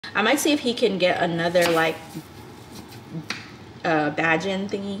I might see if he can get another like badging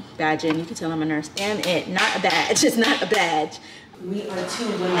thingy. Badging, you can tell I'm a nurse. Damn it, not a badge. It's not a badge. We are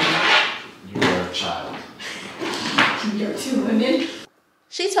 2 women. You are a child. You're 2 women.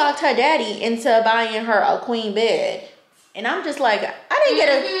 She talked her daddy into buying her a queen bed, and I'm just like, I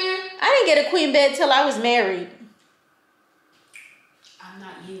didn't get a queen bed till I was married. I'm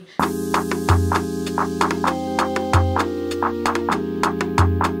not you.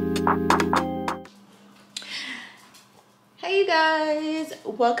 Hey you guys,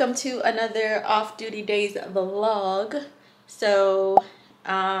 welcome to another off-duty days vlog. So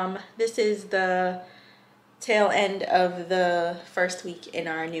this is the tail end of the first week in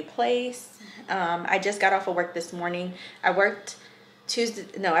our new place. I just got off of work this morning. I worked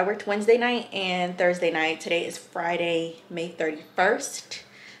Wednesday night and Thursday night. Today is Friday, May 31st.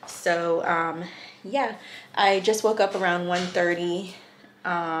 So yeah, I just woke up around 1:30.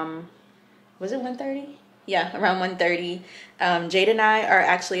 Was it 1:30? Yeah, around 1:30. Jade and I are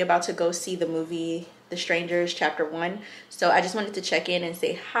actually about to go see the movie The Strangers Chapter 1. So I just wanted to check in and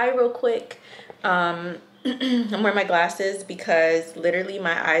say hi real quick. I'm wearing my glasses because literally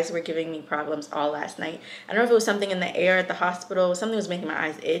my eyes were giving me problems all last night. I don't know if it was something in the air at the hospital. Something was making my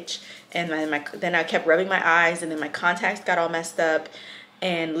eyes itch. And then I kept rubbing my eyes, and then my contacts got all messed up.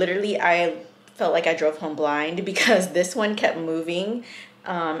 And literally I felt like I drove home blind because this one kept moving.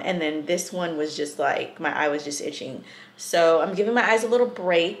 And then this one was just like, my eye was just itching. So I'm giving my eyes a little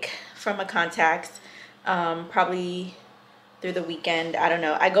break from my contacts, probably through the weekend. I don't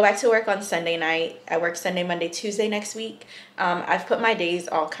know. I go back to work on Sunday night. I work Sunday, Monday, Tuesday next week. I've put my days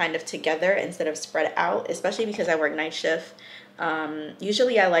all kind of together instead of spread out, especially because I work night shift.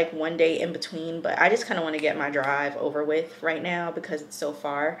 Usually I like one day in between, but I just kind of want to get my drive over with right now because it's so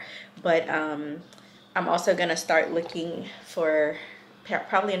far. But I'm also going to start looking for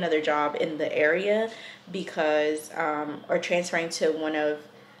probably another job in the area because or transferring to one of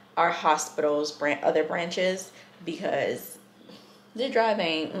our hospital's other branches because the drive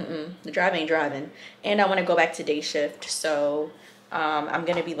ain't driving, and I want to go back to day shift. So I'm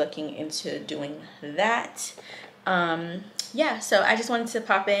gonna be looking into doing that. Yeah, so I just wanted to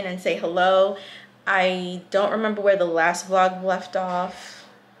pop in and say hello. I don't remember where the last vlog left off,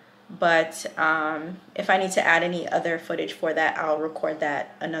 but if I need to add any other footage for that, I'll record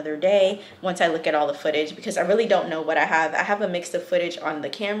that another day once I look at all the footage, because I really don't know what I have. I have a mix of footage on the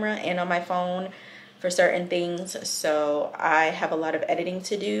camera and on my phone for certain things, so I have a lot of editing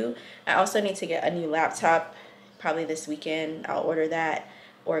to do. I also need to get a new laptop probably this weekend. I'll order that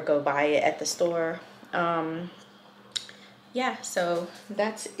or go buy it at the store. Yeah, so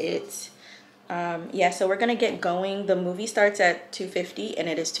that's it. Yeah, so we're gonna get going. The movie starts at 2:50 and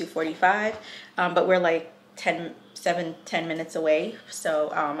it is 2:45, but we're like 10 minutes away. So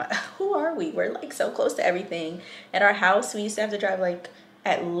who are we? We're like so close to everything. At our house, we used to have to drive like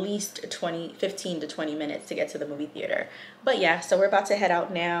at least 15 to 20 minutes to get to the movie theater. But yeah, so we're about to head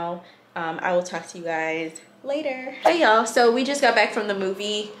out now. I will talk to you guys later. Hey y'all, so we just got back from the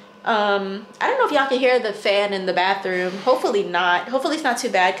movie. I don't know if y'all can hear the fan in the bathroom. Hopefully not. Hopefully it's not too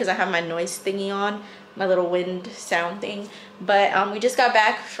bad because I have my noise thingy on, my little wind sound thing. But we just got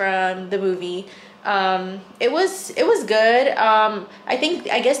back from the movie. It was good.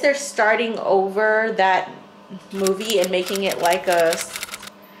 I guess they're starting over that movie and making it like a,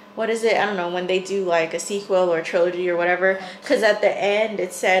 what is it? I don't know, when they do like a sequel or a trilogy or whatever, because at the end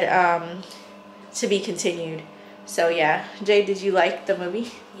it said to be continued. So yeah. Jay, did you like the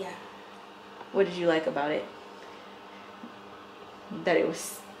movie? Yeah. What did you like about it? That it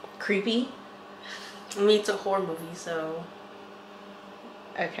was creepy? I mean, it's a horror movie, so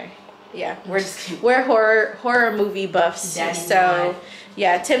Okay. Yeah, we're horror movie buffs. Daddy so died.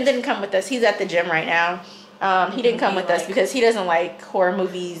 yeah, Tim didn't come with us. He's at the gym right now. He didn't come with us because he doesn't like horror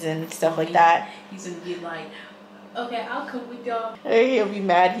movies and stuff like that. He's gonna be like, okay, I'll come with y'all. He'll be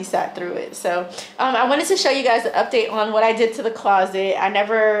mad he sat through it. So I wanted to show you guys an update on what I did to the closet.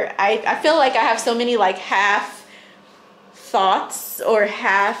 I feel like I have so many like half thoughts or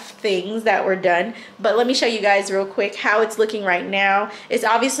half things that were done, but let me show you guys real quick how it's looking right now. It's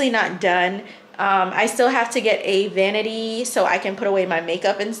obviously not done. I still have to get a vanity so I can put away my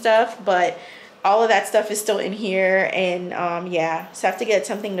makeup and stuff, but all of that stuff is still in here. And yeah, so I have to get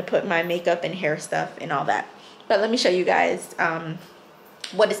something to put my makeup and hair stuff and all that. But let me show you guys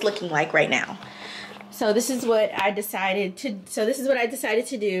what it's looking like right now. So this is what I decided to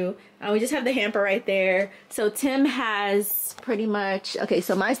do. We just have the hamper right there. So Tim has pretty much, okay,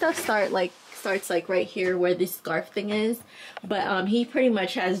 so my stuff starts like right here where this scarf thing is, but he pretty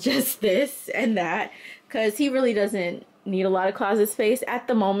much has just this and that because he really doesn't need a lot of closet space at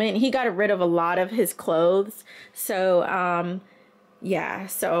the moment. He got rid of a lot of his clothes. So, yeah,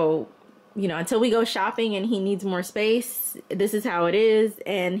 so, you know, until we go shopping and he needs more space, this is how it is.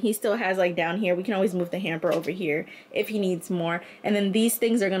 And he still has like down here, we can always move the hamper over here if he needs more. And then these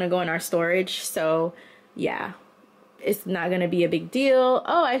things are going to go in our storage. So, yeah, it's not going to be a big deal.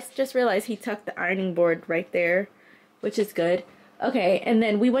 Oh, I just realized he tucked the ironing board right there, which is good. Okay, and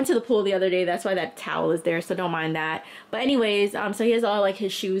then we went to the pool the other day. That's why that towel is there, so don't mind that. But anyways, so he has all like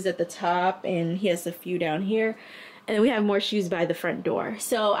his shoes at the top, and he has a few down here. And then we have more shoes by the front door.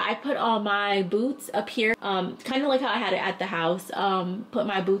 So I put all my boots up here, kind of like how I had it at the house. Put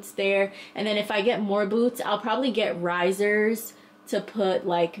my boots there, and then if I get more boots, I'll probably get risers to put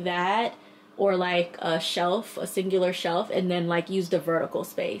like that, or like a shelf, a singular shelf, and then like use the vertical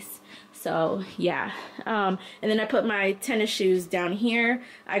space. So yeah, and then I put my tennis shoes down here.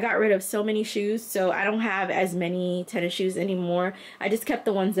 I got rid of so many shoes, so I don't have as many tennis shoes anymore. I just kept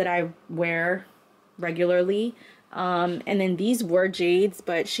the ones that I wear regularly. And then these were Jade's,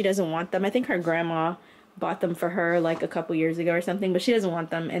 but she doesn't want them. I think her grandma bought them for her like a couple years ago or something, but she doesn't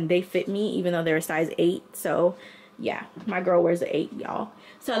want them, and they fit me even though they're a size 8. So yeah, my girl wears an 8, y'all.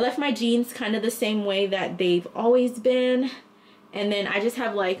 So I left my jeans kind of the same way that they've always been. And then I just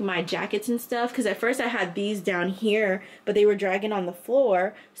have like my jackets and stuff, because at first I had these down here, but they were dragging on the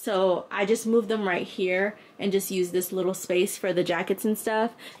floor. So I just moved them right here and just use this little space for the jackets and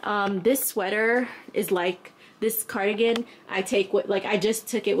stuff. This sweater is like this cardigan. I just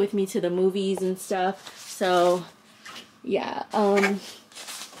took it with me to the movies and stuff. So yeah,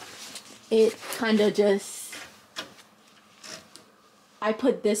 it kind of just, I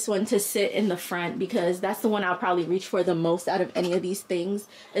put this one to sit in the front because that's the one I'll probably reach for the most out of any of these things,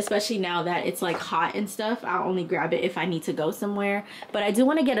 especially now that it's like hot and stuff. I'll only grab it if I need to go somewhere. But I do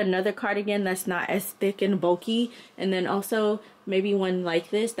want to get another cardigan that's not as thick and bulky, and then also maybe one like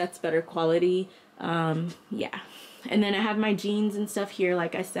this that's better quality. Yeah, and then I have my jeans and stuff here,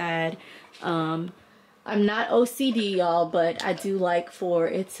 like I said. I'm not OCD, y'all, but I do like for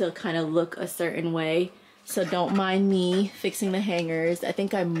it to kind of look a certain way. So don't mind me fixing the hangers. I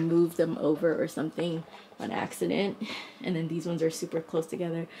think I moved them over or something on accident. And then these ones are super close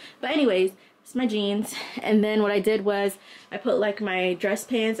together. But anyways, it's my jeans. And then what I did was I put like my dress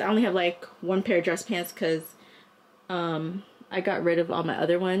pants. I only have like one pair of dress pants because I got rid of all my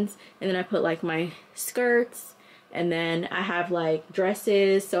other ones. And then I put like my skirts. And then I have like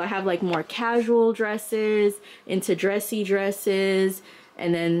dresses. So I have like more casual dresses into dressy dresses.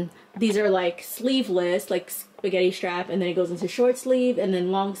 And then these are like sleeveless, like spaghetti strap, and then it goes into short sleeve and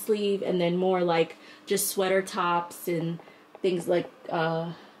then long sleeve, and then more like just sweater tops and things like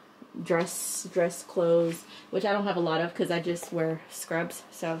dress clothes, which I don't have a lot of because I just wear scrubs.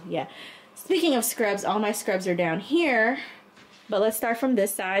 So yeah, speaking of scrubs, all my scrubs are down here, but let's start from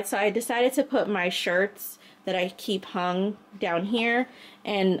this side. So I decided to put my shirts that I keep hung down here,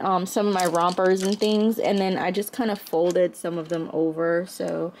 and some of my rompers and things, and then I just kind of folded some of them over.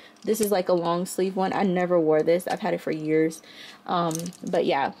 So this is like a long sleeve one. I never wore this. I've had it for years. But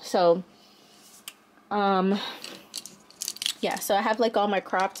yeah, so yeah, so I have like all my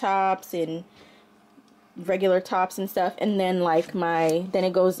crop tops and regular tops and stuff, and then like then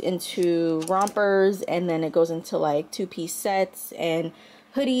it goes into rompers, and then it goes into like 2-piece sets and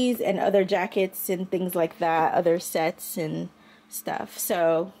hoodies and other jackets and things like that, other sets and stuff.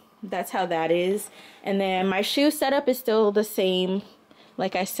 So that's how that is. And then my shoe setup is still the same,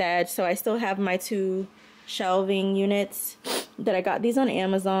 like I said. So I still have my 2 shelving units that I got these on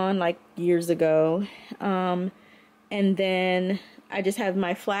Amazon like years ago. And then I just have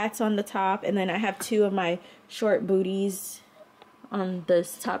my flats on the top, and then I have 2 of my short booties on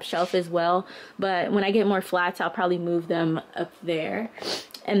this top shelf as well. But when I get more flats, I'll probably move them up there.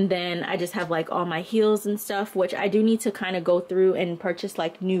 And then I just have like all my heels and stuff, which I do need to kind of go through and purchase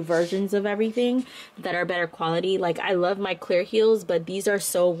like new versions of everything that are better quality. Like I love my clear heels, but these are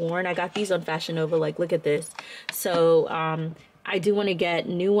so worn. I got these on Fashion Nova, like look at this. So I do want to get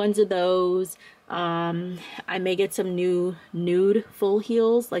new ones of those. I may get some new nude full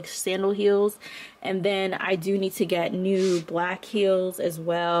heels, like sandal heels, and then I do need to get new black heels as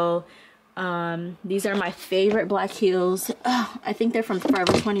well. These are my favorite black heels. I think they're from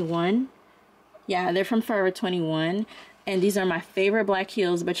Forever 21. Yeah, they're from Forever 21, and these are my favorite black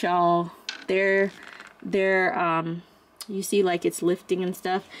heels. But y'all, they're you see like it's lifting and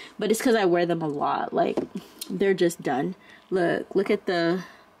stuff, but it's because I wear them a lot. Like they're just done. Look at that.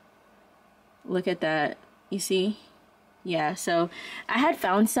 You see? Yeah, so I had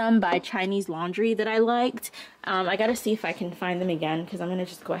found some by Chinese Laundry that I liked. I gotta see if I can find them again because I'm gonna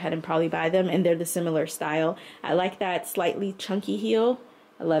just go ahead and probably buy them, and they're the similar style. I like that slightly chunky heel.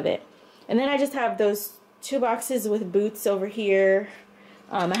 I love it. And then I just have those 2 boxes with boots over here.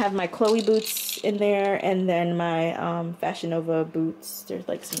 I have my Chloe boots in there, and then my Fashion Nova boots. There's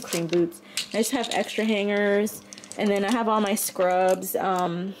like some cream boots. I just have extra hangers, and then I have all my scrubs.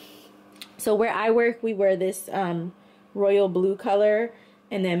 So where I work, we wear this royal blue color,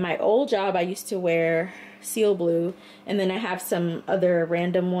 and then my old job I used to wear seal blue, and then I have some other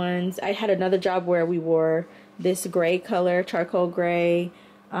random ones. I had another job where we wore this gray color, charcoal gray.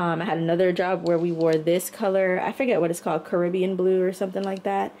 I had another job where we wore this color, I forget what it's called, Caribbean blue or something like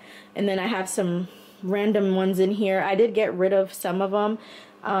that. And then I have some random ones in here. I did get rid of some of them,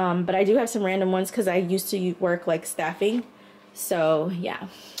 but I do have some random ones because I used to work like staffing. So yeah.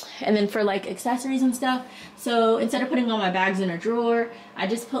 And then for like accessories and stuff, so instead of putting all my bags in a drawer, I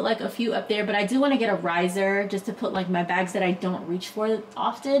just put like a few up there. But I do want to get a riser just to put like my bags that I don't reach for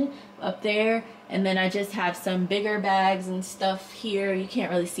often up there. And then I just have some bigger bags and stuff here. You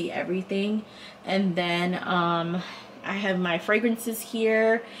can't really see everything. And then I have my fragrances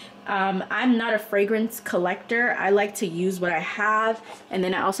here. I'm not a fragrance collector. I like to use what I have. And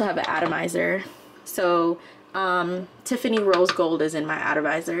then I also have an atomizer. So Tiffany Rose Gold is in my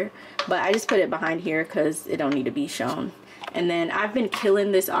atomizer, but I just put it behind here because it don't need to be shown. And then I've been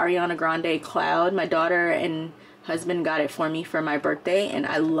killing this Ariana Grande Cloud. My daughter and husband got it for me for my birthday, and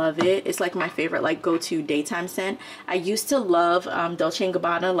I love it. It's like my favorite like go-to daytime scent. I used to love Dolce &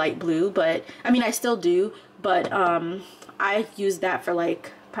 Gabbana Light Blue, but I mean I still do, but I used that for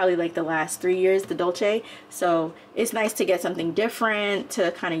like probably like the last 3 years, the Dolce. So it's nice to get something different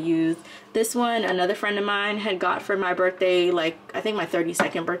to kind of use. This one, another friend of mine had got for my birthday, like I think my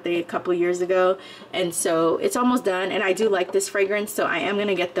 32nd birthday a couple years ago. And so it's almost done, and I do like this fragrance, so I am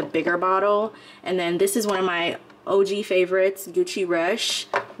gonna get the bigger bottle. And then this is one of my OG favorites, Gucci Rush.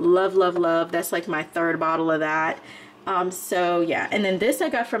 Love, love, love. That's like my 3rd bottle of that. So yeah, and then this I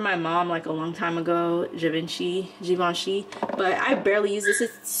got from my mom like a long time ago, Givenchy, but I barely use this.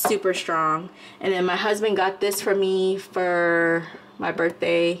 It's super strong. And then my husband got this for me for my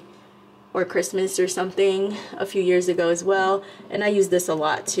birthday or Christmas or something a few years ago as well, and I use this a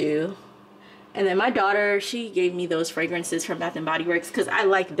lot too. And then my daughter, she gave me those fragrances from Bath & Body Works because I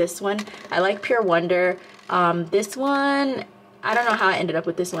like this one. I like Pure Wonder. This one, I don't know how I ended up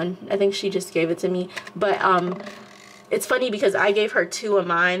with this one. I think she just gave it to me, but it's funny because I gave her 2 of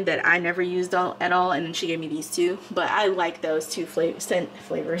mine that I never used at all, and then she gave me these 2. But I like those 2 scent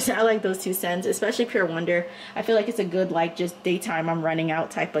flavors. I like those 2 scents, especially Pure Wonder. I feel like it's a good like just daytime I'm running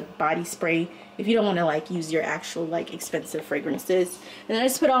out type of body spray if you don't want to like use your actual like expensive fragrances. And then I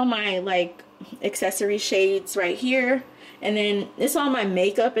just put all my like accessory shades right here. And then it's all my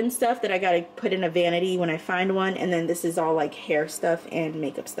makeup and stuff that I gotta put in a vanity when I find one. And then this is all like hair stuff and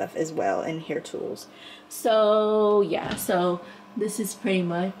makeup stuff as well, and hair tools. So yeah, so this is pretty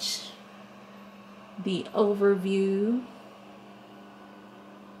much the overview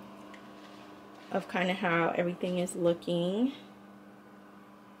of kind of how everything is looking.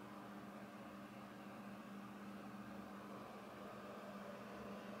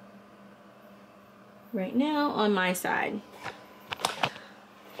 Right now on my side.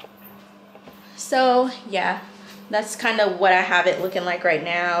 So yeah, that's kind of what I have it looking like right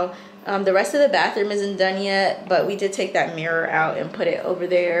now. The rest of the bathroom isn't done yet, but we did take that mirror out and put it over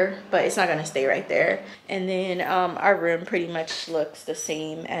there, but it's not gonna stay right there. And then our room pretty much looks the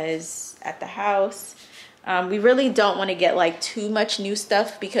same as at the house. We really don't want to get like too much new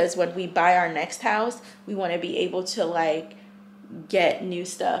stuff because when we buy our next house, we want to be able to like get new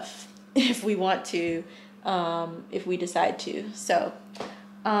stuff if we want to, if we decide to. So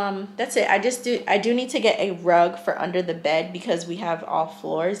that's it. I do need to get a rug for under the bed because we have all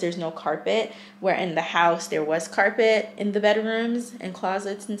floors. There's no carpet, where in the house there was carpet in the bedrooms and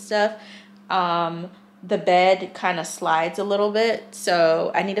closets and stuff. The bed kind of slides a little bit,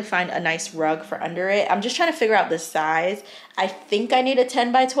 so I need to find a nice rug for under it. I'm just trying to figure out the size. I think I need a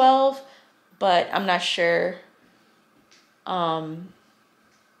 10 by 12, but I'm not sure.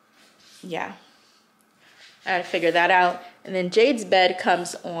 Yeah, I gotta figure that out. And then Jade's bed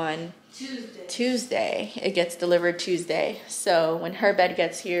comes on Tuesday. It gets delivered Tuesday. So when her bed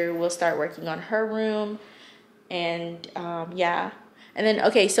gets here, we'll start working on her room. And yeah. And then,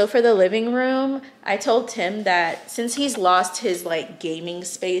 okay, so for the living room, I told Tim that since he's lost his like gaming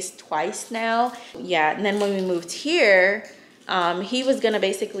space twice now, yeah, and then when we moved here, he was gonna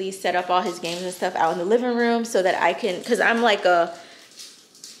basically set up all his games and stuff out in the living room so that I can, cause I'm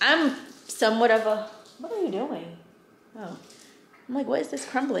somewhat of a, what are you doing? Oh. I'm like, what is this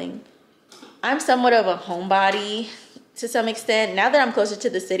crumbling? I'm somewhat of a homebody to some extent. Now that I'm closer to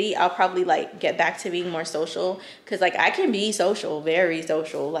the city, I'll probably like get back to being more social. Cause like I can be social, very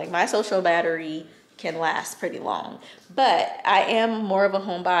social. Like my social battery can last pretty long. But I am more of a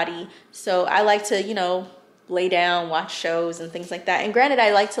homebody. So I like to, you know, lay down, watch shows and things like that. And granted,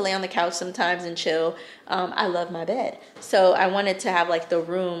 I like to lay on the couch sometimes and chill. I love my bed. So I wanted to have like the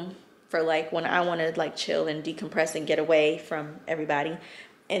room for like when I want to like chill and decompress and get away from everybody.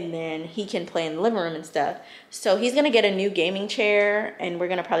 And then he can play in the living room and stuff. So he's gonna get a new gaming chair, and we're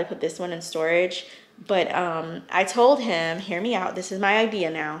gonna probably put this one in storage. But I told him, hear me out, this is my idea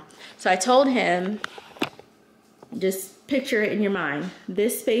now. So I told him, just picture it in your mind,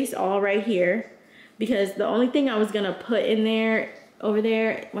 this space all right here, because the only thing I was gonna put in there, over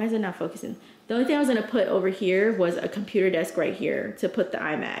there, why is it not focusing? The only thing I was gonna put over here was a computer desk right here to put the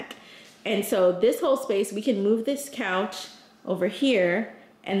iMac. And so this whole space, we can move this couch over here,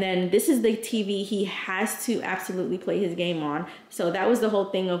 and then this is the TV he has to absolutely play his game on. So that was the whole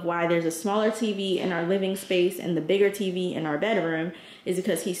thing of why there's a smaller TV in our living space and the bigger TV in our bedroom, is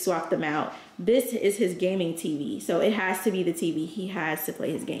because he swapped them out. This is his gaming TV, so it has to be the TV he has to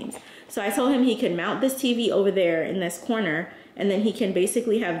play his games. So I told him he could mount this TV over there in this corner, and then he can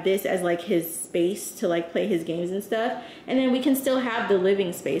basically have this as like his space to like play his games and stuff. And then we can still have the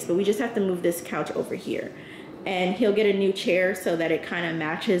living space, but we just have to move this couch over here. And he'll get a new chair so that it kind of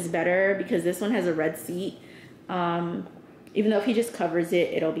matches better, because this one has a red seat. Even though if he just covers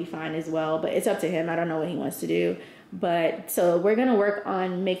it, it'll be fine as well, but it's up to him. I don't know what he wants to do. But so we're gonna work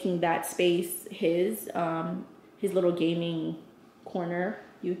on making that space his little gaming corner,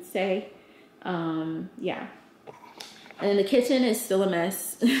 you'd say. Yeah. And the kitchen is still a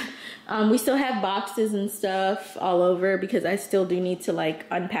mess. We still have boxes and stuff all over, because I still do need to like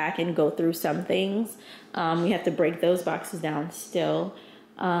unpack and go through some things. We have to break those boxes down still.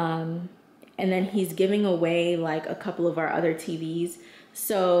 And then he's giving away like a couple of our other TVs.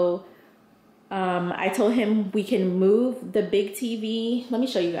 So I told him we can move the big TV. Let me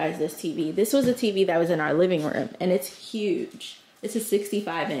show you guys this TV. This was a TV that was in our living room, and it's huge. It's a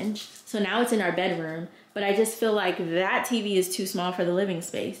 65-inch. So now it's in our bedroom, but I just feel like that TV is too small for the living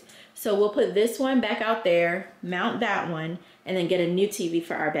space. So we'll put this one back out there, mount that one, and then get a new TV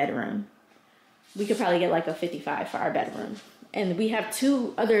for our bedroom. We could probably get like a 55 for our bedroom. And we have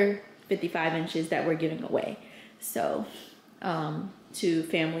 2 other 55 inches that we're giving away. So, to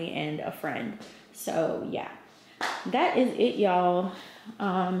family and a friend. So yeah, that is it, y'all.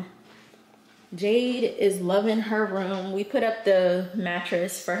 Jade is loving her room. We put up the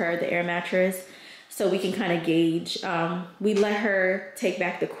mattress for her, the air mattress, so we can kind of gauge. We let her take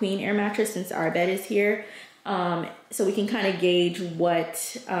back the queen air mattress since our bed is here. So we can kind of gauge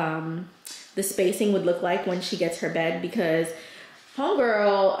what the spacing would look like when she gets her bed, because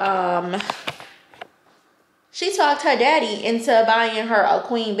homegirl, she talked her daddy into buying her a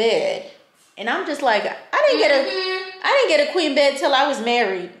queen bed. And I'm just like, I didn't get a queen bed till I was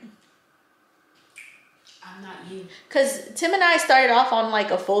married. I'm not you. Cause Tim and I started off on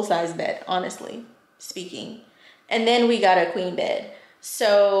like a full-size bed, honestly speaking. And then we got a queen bed.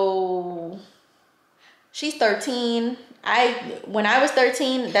 So she's 13. When I was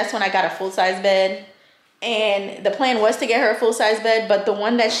 13, that's when I got a full-size bed. And the plan was to get her a full-size bed, but the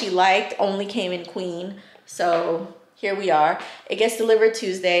one that she liked only came in queen. So here we are. It gets delivered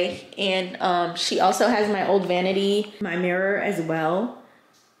Tuesday. And she also has my old vanity, my mirror as well.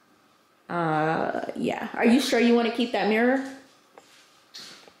 Yeah. Are you sure you want to keep that mirror?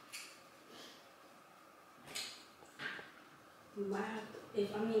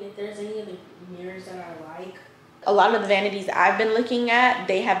 If there's any other mirrors that I like. A lot of the vanities I've been looking at,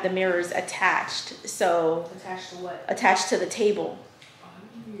 they have the mirrors attached. So Attached to what? attached to the table.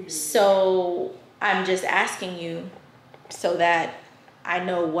 So I'm just asking you so that I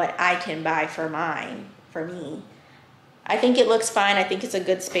know what I can buy for mine, for me. I think it looks fine. I think it's a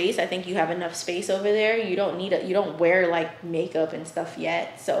good space. I think you have enough space over there. You don't need you don't wear like makeup and stuff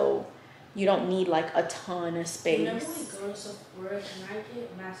yet, so you don't need like a ton of space. Whenever we go to Sephora, can I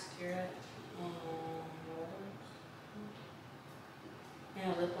get mascara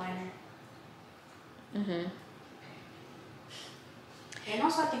and a lip liner? Mm-hmm. And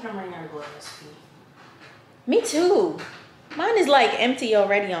also, I think I'm running out of glow recipe. Me too. Mine is like empty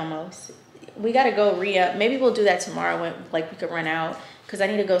already almost. We gotta go re-up. Maybe we'll do that tomorrow when like we could run out, because I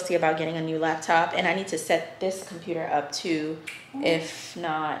need to go see about getting a new laptop, and I need to set this computer up too. If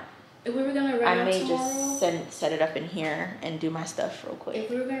not, if we were gonna run I out may tomorrow, just set it up in here and do my stuff real quick. if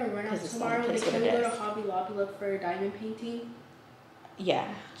we were gonna run out tomorrow, then can we go to Hobby Lobby look for diamond painting?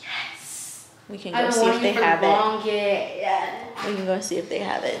 Yeah. Yes. We can I've go been see if wanting they it for have it. long, yeah. We can go see if they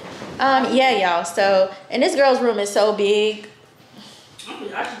have it. Yeah, y'all. So, and this girl's room is so big.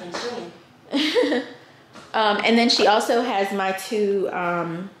 I've actually been chilling. And then she also has my two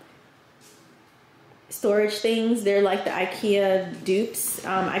storage things. They're like the IKEA dupes.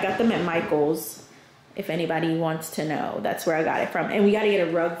 I got them at Michael's, if anybody wants to know. That's where I got it from. And we got to get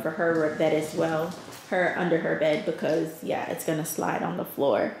a rug for her bed as well, her under her bed, because yeah, it's gonna slide on the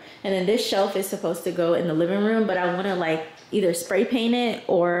floor. And then this shelf is supposed to go in the living room, but I want to like either spray paint it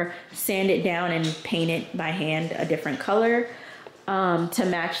or sand it down and paint it by hand a different color to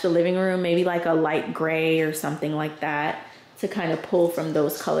match the living room, maybe like a light gray or something like that, to kind of pull from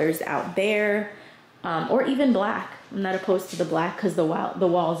those colors out there, or even black. I'm not opposed to the black because the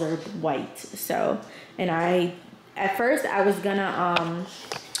walls are white. So, and at first I was gonna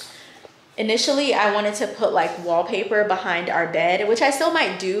initially I wanted to put like wallpaper behind our bed, which I still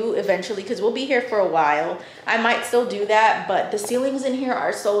might do eventually because we'll be here for a while. I might still do that, but the ceilings in here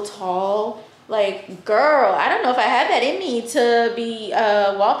are so tall. Like, girl, I don't know if I have that in me to be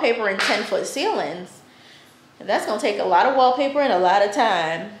wallpapering 10-foot ceilings. That's gonna take a lot of wallpaper and a lot of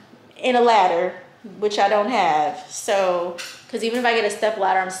time in a ladder, which I don't have. So, because even if I get a step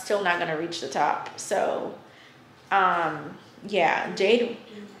ladder, I'm still not gonna reach the top. So, yeah, Jade,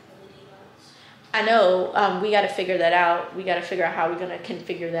 I know, we got to figure that out. We got to figure out how we're going to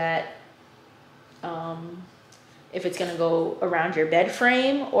configure that. If it's going to go around your bed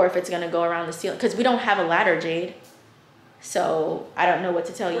frame or if it's going to go around the ceiling. Because we don't have a ladder, Jade. So I don't know what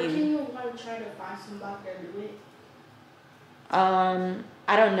to tell you. Can you want to try to find somebody to do it?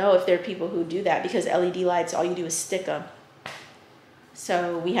 I don't know if there are people who do that because LED lights, all you do is stick them.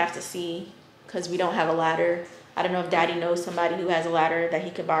 So we have to see because we don't have a ladder. I don't know if Daddy knows somebody who has a ladder that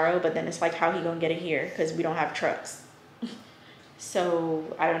he could borrow, but then it's like, how he gonna get it here? Because we don't have trucks.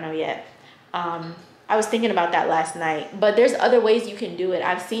 So I don't know yet. I was thinking about that last night, but there's other ways you can do it.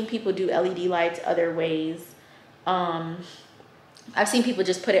 I've seen people do LED lights other ways. I've seen people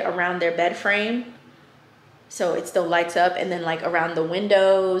just put it around their bed frame, so it still lights up, and then like around the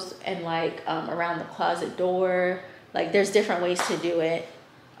windows and like around the closet door. Like there's different ways to do it.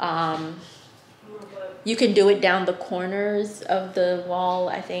 You can do it down the corners of the wall,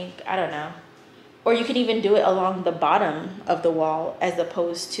 I think. I don't know. Or you can even do it along the bottom of the wall as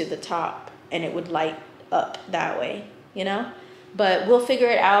opposed to the top, and it would light up that way, you know? But we'll figure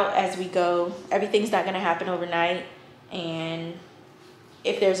it out as we go. Everything's not going to happen overnight. And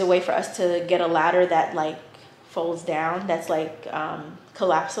if there's a way for us to get a ladder that like folds down, that's like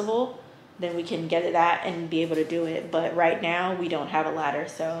collapsible, then we can get that and be able to do it. But right now we don't have a ladder,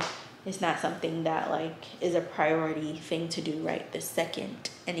 so it's not something that like is a priority thing to do right this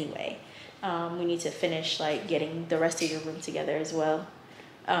second anyway. We need to finish like getting the rest of your room together as well,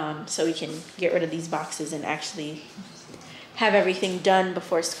 so we can get rid of these boxes and actually have everything done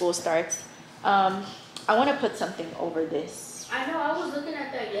before school starts. I want to put something over this. I know, I was looking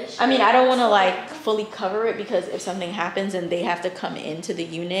at that yesterday. I mean, I don't want to like fully cover it because if something happens and they have to come into the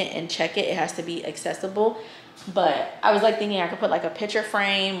unit and check it, it has to be accessible. But I was like thinking I could put like a picture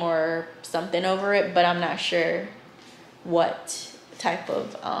frame or something over it, but I'm not sure what type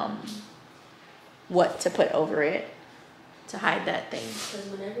of what to put over it to hide that thing. Because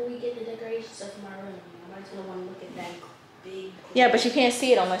whenever we get the decoration stuff in my room, nobody's gonna want to look at that big. Yeah, but you can't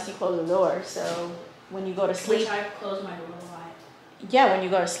see it unless you close the door. So when you go to sleep, Which I close my door a lot. yeah, when you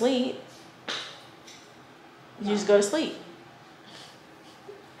go to sleep, you just go to sleep.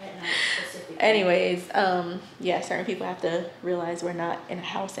 At night specifically. Anyways, yeah, certain people have to realize we're not in a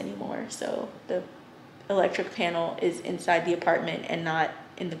house anymore. So the electric panel is inside the apartment and not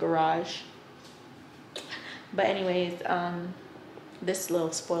in the garage. But anyways, this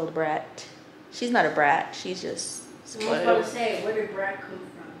little spoiled brat, she's not a brat, she's just spoiled. I was about to say, where did brat come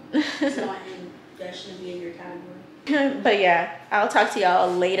from? It's not in, that shouldn't be in your category. But yeah, I'll talk to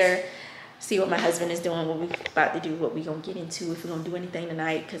y'all later. See what my husband is doing, what we about to do, what we gonna get into, if we're gonna do anything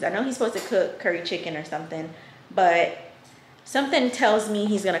tonight. Because I know he's supposed to cook curry chicken or something, but something tells me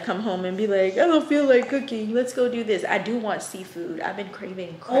he's gonna come home and be like, I don't feel like cooking, let's go do this. I do want seafood. I've been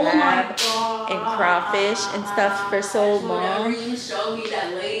craving crab and crawfish and stuff for so long. You showed me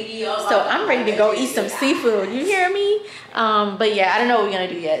that lady. Oh, so I'm ready to go eat some seafood. You hear me? But yeah, I don't know what we're gonna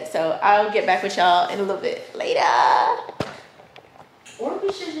do yet. So I'll get back with y'all in a little bit later. Or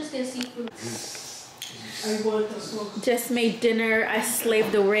we should just get seafood. Are you going to the smoke? Just made dinner. I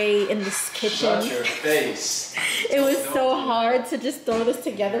slaved away in this kitchen. Shut your face. It was so hard to just throw this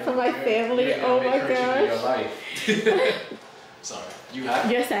together for my family. Oh my gosh. Sorry. You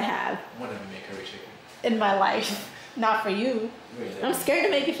have? Yes, I have. When did we make curry chicken? In my life. Not for you. Wait, I'm scared to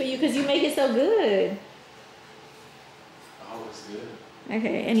make it for you because you make it so good. Oh, it's good.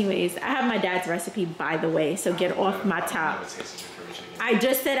 Okay, anyways, I have my dad's recipe, by the way, so get off my top. I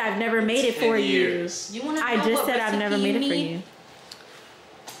just said I've never made it for you. I just said I've never made it for you.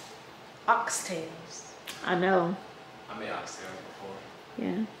 Oxtails. I know. I made oxtails before. Yeah.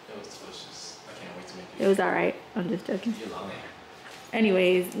 It was delicious. I can't wait to make it. It was alright. I'm just joking. You're lying.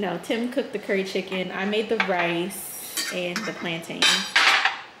 Anyways, no, Tim cooked the curry chicken. I made the rice and the plantain.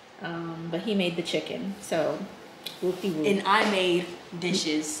 But he made the chicken, so whoop-de-whoop. And I made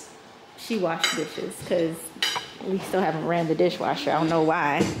dishes. She washed dishes because we still haven't ran the dishwasher. I don't know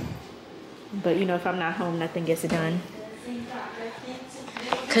why. But you know, if I'm not home, nothing gets done.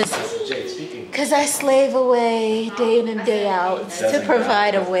 Because I slave away day in and day out to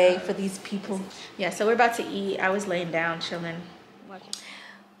provide a way for these people. Yeah, so we're about to eat. I was laying down, chilling.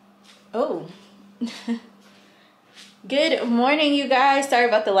 Oh. Good morning, you guys. Sorry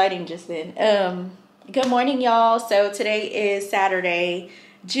about the lighting just then. Good morning, y'all. So today is Saturday,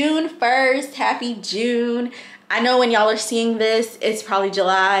 June 1st. Happy June. I know when y'all are seeing this, it's probably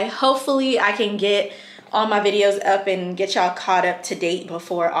July. Hopefully I can get all my videos up and get y'all caught up to date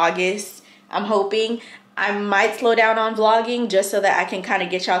before August. I'm hoping. I might slow down on vlogging just so that I can kind of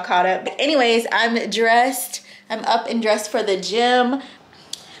get y'all caught up. But anyways, I'm dressed. I'm up and dressed for the gym.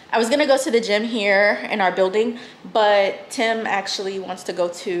 I was gonna go to the gym here in our building, but Tim actually wants to go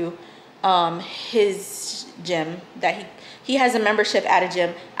to his gym that he has a membership at a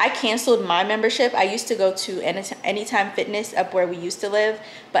gym. I canceled my membership. I used to go to Anytime Fitness up where we used to live,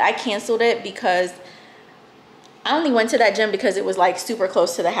 but I canceled it because I only went to that gym because it was like super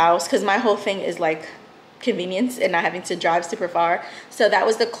close to the house, because my whole thing is like convenience and not having to drive super far. So that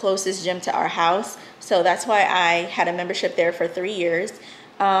was the closest gym to our house. So that's why I had a membership there for 3 years.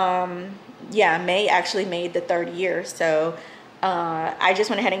 Yeah, May actually made the 3rd year. So I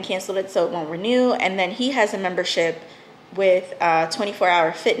just went ahead and canceled it so it won't renew. And then he has a membership with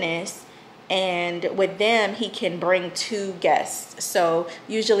 24-hour fitness, and with them he can bring 2 guests. So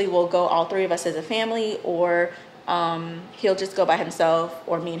usually we'll go all 3 of us as a family, or he'll just go by himself,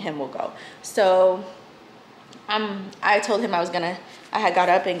 or me and him will go. So I told him I had got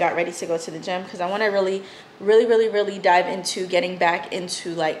up and got ready to go to the gym because I want to really dive into getting back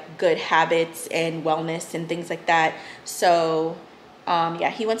into like good habits and wellness and things like that. So yeah,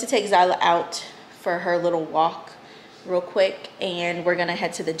 he went to take Zyla out for her little walk real quick, and we're gonna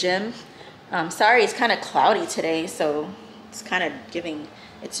head to the gym. Sorry, it's kind of cloudy today, so it's kind of giving,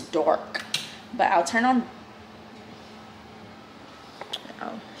 it's dark, but I'll turn on.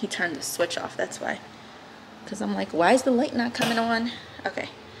 Oh, he turned the switch off, that's why. Because I'm like, why is the light not coming on? Okay,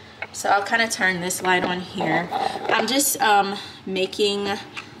 so I'll kind of turn this light on here. I'm just making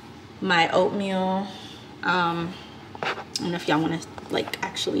my oatmeal. I don't know if y'all want to like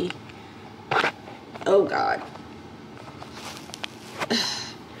actually, oh God.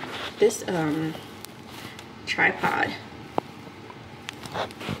 This tripod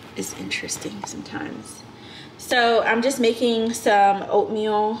is interesting sometimes. So I'm just making some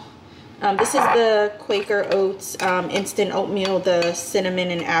oatmeal. This is the Quaker Oats instant oatmeal, the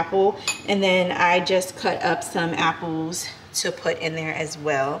cinnamon and apple. And then I just cut up some apples to put in there as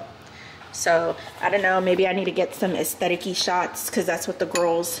well. So I don't know, maybe I need to get some aesthetic-y shots, because that's what the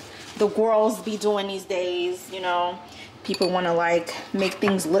girls be doing these days, you know. People want to like make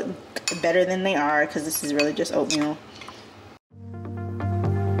things look better than they are, because this is really just oatmeal.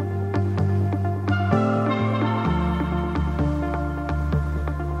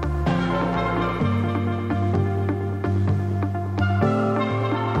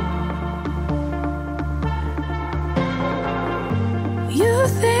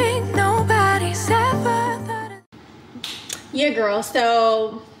 Yeah, girl,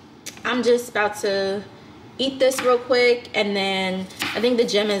 so I'm just about to eat this real quick, and then I think the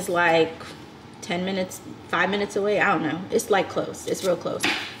gym is like 10 minutes, 5 minutes away. I don't know, it's like close, it's real close.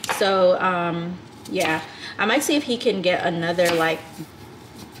 So yeah, I might see if he can get another like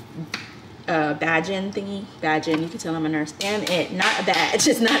badge-in thingy. Badge-in, you can tell I'm a nurse. Damn it, not a badge.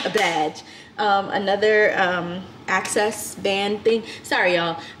 It's not a badge. Another access band thing. Sorry,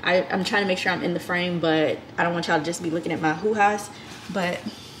 y'all. I'm trying to make sure I'm in the frame, but I don't want y'all to just be looking at my hoo-has. But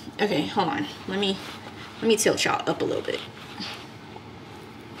okay, hold on. Let me tilt y'all up a little bit.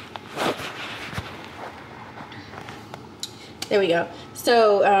 There we go.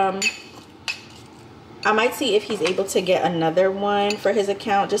 So I might see if he's able to get another one for his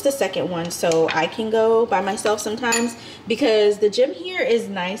account, just a second one, so I can go by myself sometimes, because the gym here is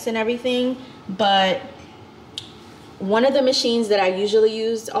nice and everything, but one of the machines that I usually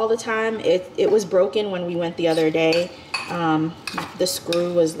use all the time, it was broken when we went the other day. The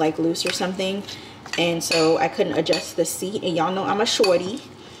screw was like loose or something, and so I couldn't adjust the seat, and y'all know I'm a shorty.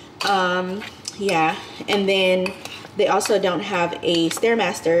 Yeah, and then they also don't have a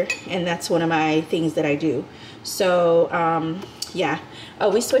Stairmaster, and that's one of my things that I do. So yeah. Oh,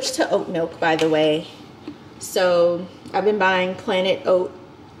 we switched to oat milk, by the way. So I've been buying Planet oat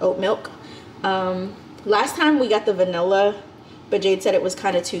milk. Last time we got the vanilla, but Jade said it was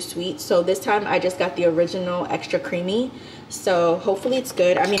kind of too sweet, so this time I just got the original extra creamy. So hopefully it's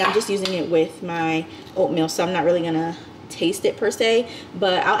good. I mean, I'm just using it with my oatmeal, so I'm not really gonna taste it per se,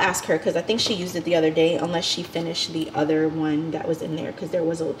 but I'll ask her because I think she used it the other day, unless she finished the other one that was in there, because there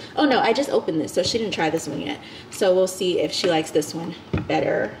was a, oh no, I just opened this, so she didn't try this one yet. So we'll see if she likes this one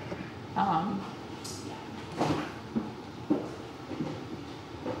better.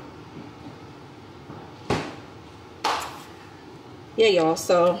 Yeah, y'all,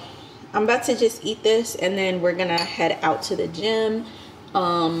 so I'm about to just eat this, and then we're gonna head out to the gym.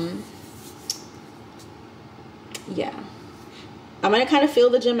 Yeah, I'm gonna kind of feel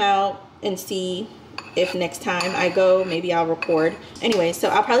the gym out and see if next time I go, maybe I'll record. Anyway, so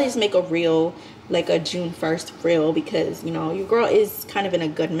I'll probably just make a reel, like a June 1st reel, because, you know, your girl is kind of in a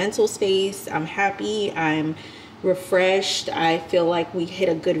good mental space. I'm happy, I'm refreshed, I feel like we hit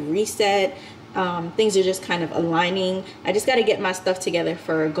a good reset. Things are just kind of aligning. I just got to get my stuff together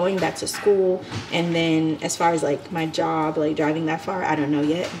for going back to school, and then as far as like my job, like driving that far, I don't know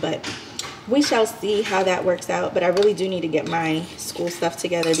yet, but we shall see how that works out. But I really do need to get my school stuff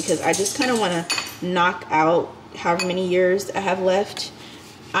together, because I just kind of want to knock out however many years I have left.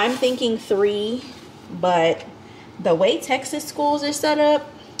 I'm thinking 3, but the way Texas schools are set up,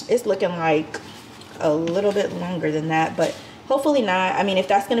 it's looking like a little bit longer than that, but hopefully not. I mean, if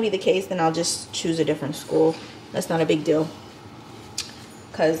that's going to be the case, then I'll just choose a different school. That's not a big deal.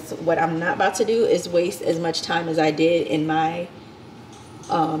 Because what I'm not about to do is waste as much time as I did in my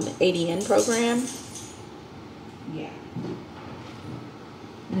ADN program. Yeah.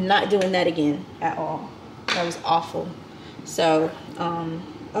 Not doing that again at all. That was awful. So,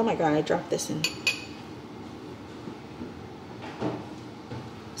 oh my God, I dropped this in.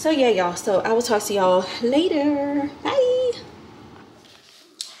 So yeah, y'all. So I will talk to y'all later. Bye.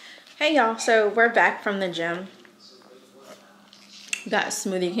 Hey y'all, so we're back from the gym. Got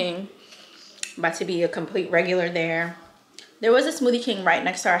Smoothie King. About to be a complete regular there. There was a Smoothie King right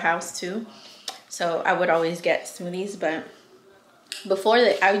next to our house too, so I would always get smoothies. But before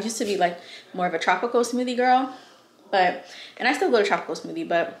that, I used to be like more of a tropical smoothie girl, and I still go to tropical smoothie,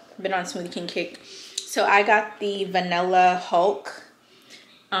 but I've been on Smoothie King kick. So I got the vanilla Hulk,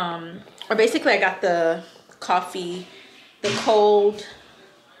 or basically I got the coffee, the cold.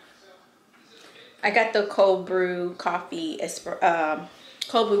 I got the cold brew coffee,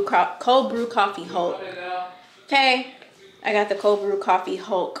 cold brew coffee Hulk. Okay, I got the cold brew coffee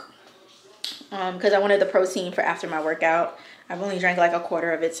Hulk because I wanted the protein for after my workout. I've only drank like a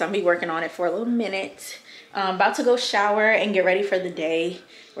quarter of it, so I'll be working on it for a little minute. I'm about to go shower and get ready for the day.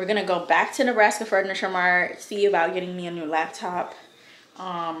 We're gonna go back to Nebraska Furniture Mart, see about getting me a new laptop,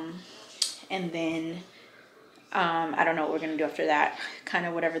 and then I don't know what we're gonna do after that. Kind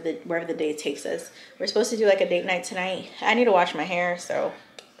of wherever the day takes us. We're supposed to do like a date night tonight. I need to wash my hair, so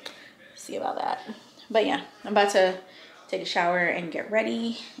see about that. But yeah, I'm about to take a shower and get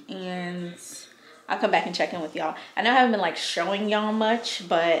ready, and I'll come back and check in with y'all. I know I haven't been like showing y'all much,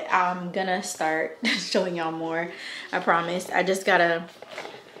 but I'm gonna start showing y'all more. I promise. I just gotta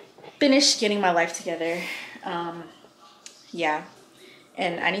finish getting my life together. Yeah,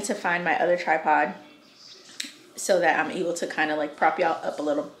 and I need to find my other tripod, so that I'm able to kind of like prop y'all up a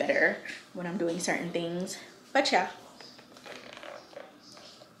little better when I'm doing certain things. But yeah,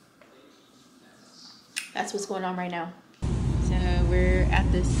 that's what's going on right now. So we're at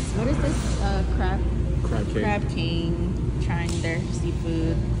this, what is this? Crab King, trying their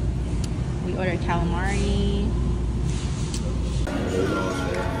seafood. We ordered calamari.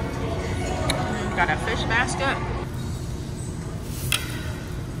 Got a fish basket.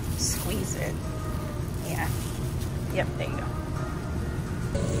 Squeeze it. Yeah. Yep, there you go.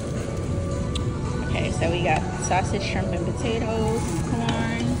 Okay, so we got sausage, shrimp, and potatoes,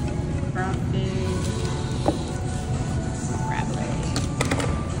 corn, crawfish, crab legs.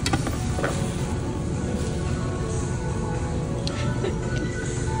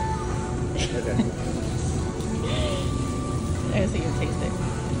 Okay. Let's see you taste it.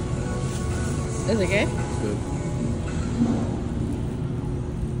 Is it good? Good.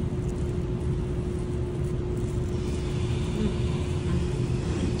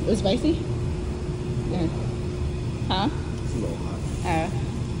 It was spicy? Yeah. Huh? It's a little hot.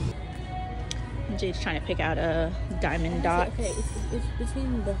 Jade's trying to pick out a diamond dot. Okay, it's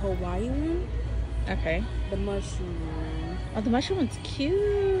between the Hawaii one. Okay. The mushroom one. Oh, the mushroom one's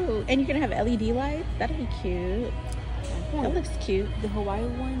cute. And you're gonna have LED lights? That'll be cute. That looks cute. The Hawaii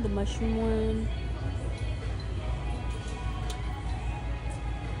one, the mushroom one.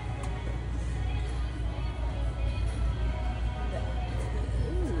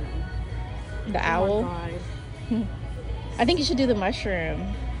 The owl. Oh my God. I think you should do the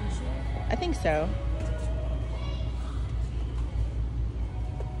mushroom. I think so.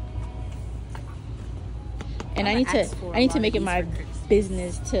 And I need to make it my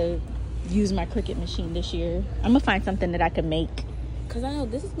business to use my Cricut machine this year. I'm gonna find something that I can make. Cause I know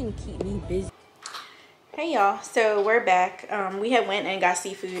this is gonna keep me busy. Hey y'all, so we're back. We had went and got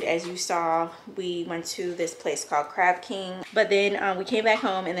seafood. As you saw, we went to this place called Crab King, but then we came back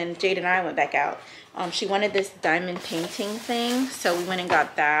home, and then Jade and I went back out. She wanted this diamond painting thing, so we went and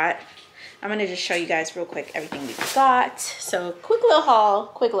got that. I'm gonna just show you guys real quick everything we got. So quick little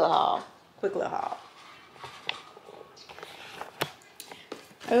haul.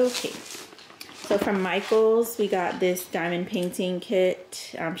 Okay, so from Michael's, we got this diamond painting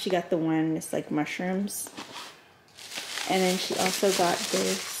kit. She got the one that's like mushrooms. And then she also got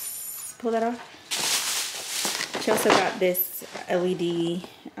this, pull that off. She also got this LED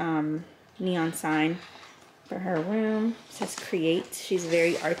neon sign for her room. It says create. She's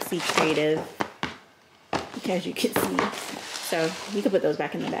very artsy creative, as you can see. So you can put those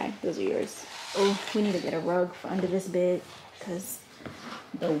back in the bag. Those are yours. Oh, we need to get a rug for under this bed because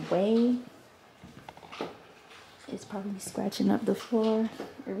the way it's probably scratching up the floor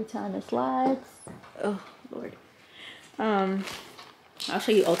every time it slides. Oh Lord. I'll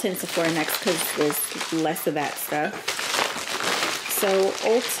show you Ulta and Sephora next because there's less of that stuff. So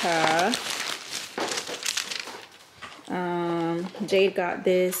Ulta, Jade got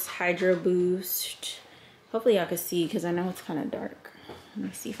this Hydro Boost. Hopefully y'all can see because I know it's kind of dark. Let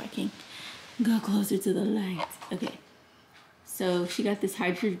me see if I can go closer to the light. Okay. So she got this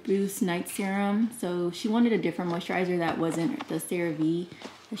Hydro Boost Night Serum. So she wanted a different moisturizer that wasn't the CeraVe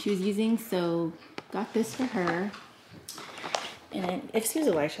that she was using. So got this for her. And then, excuse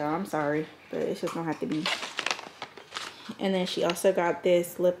the light, y'all. I'm sorry, but it's just gonna have to be. And then she also got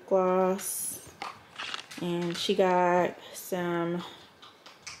this lip gloss. And she got some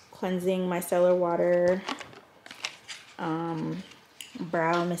cleansing micellar water.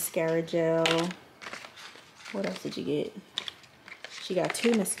 Brow mascara gel. What else did you get? She got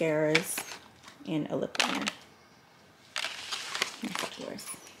 2 mascaras and a lip liner. That's of course.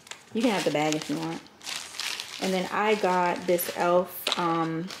 You can have the bag if you want. And then I got this e.l.f.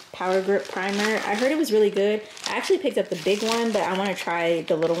 Power Grip Primer. I heard it was really good. I actually picked up the big one, but I want to try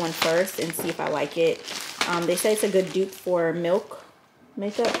the little one first and see if I like it. They say it's a good dupe for Milk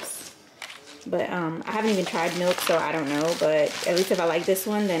makeups. But I haven't even tried Milk, so I don't know. But at least if I like this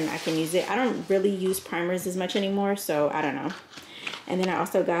one, then I can use it. I don't really use primers as much anymore, so I don't know. And then I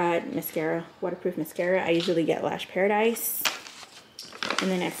also got mascara, waterproof mascara. I usually get Lash Paradise. And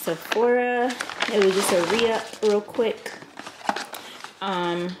then at Sephora, it was just a re-up real quick.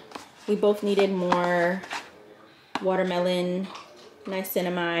 We both needed more watermelon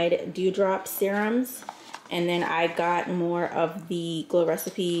niacinamide dewdrop serums. And then I got more of the Glow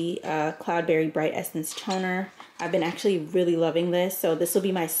Recipe Cloudberry Bright Essence Toner. I've been actually really loving this. So this will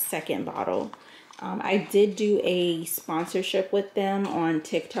be my second bottle. I did do a sponsorship with them on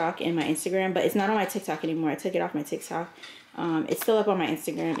TikTok and my Instagram, but it's not on my TikTok anymore. I took it off my TikTok. It's still up on my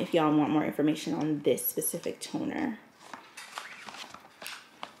Instagram if y'all want more information on this specific toner.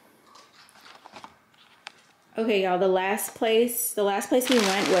 Okay, y'all, the last place we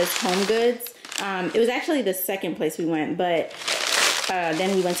went was Home Goods. It was actually the second place we went, but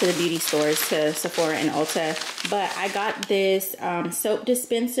then we went to the beauty stores, to Sephora and Ulta. But I got this soap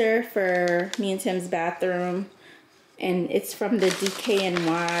dispenser for me and Tim's bathroom, and it's from the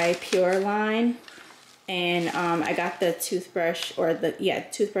DKNY Pure line. And I got the toothbrush, or the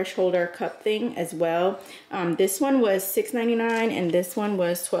toothbrush holder cup thing as well. This one was $6.99 and this one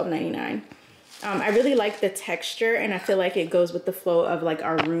was $12.99. I really like the texture, and I feel like it goes with the flow of like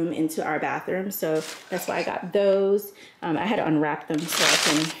our room into our bathroom. So that's why I got those. I had to unwrap them so I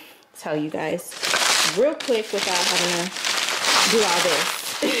can tell you guys real quick without having to do all this.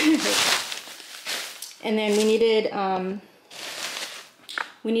 And then we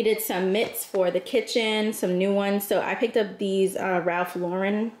needed some mitts for the kitchen, some new ones. So I picked up these Ralph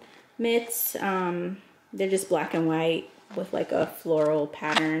Lauren mitts. They're just black and white with like a floral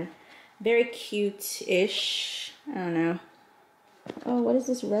pattern. Very cute-ish. I don't know. Oh, what is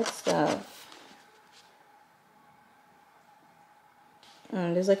this red stuff?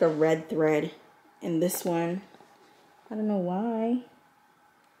 There's like a red thread in this one. I don't know why.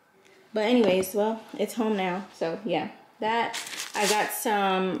 But anyways, well, it's home now. So yeah, that. I got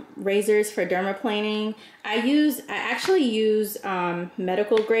some razors for dermaplaning. I actually use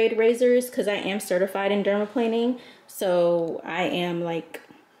medical grade razors because I am certified in dermaplaning. So I am like,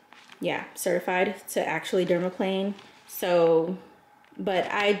 yeah, certified to actually dermaplane. So, but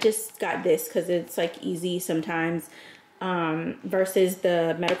I just got this because it's like easy sometimes versus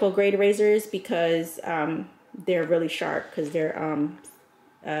the medical grade razors because they're really sharp because they're,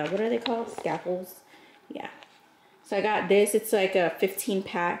 what are they called? Scalpels. Yeah. So I got this. It's like a 15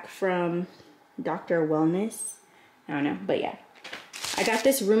 pack from Dr. Wellness. I don't know, but yeah. I got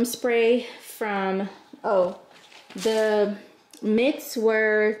this room spray from, oh, the mitts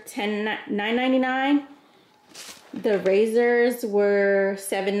were $9.99. The razors were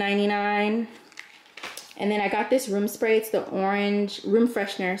 $7.99. And then I got this room spray. It's the orange, room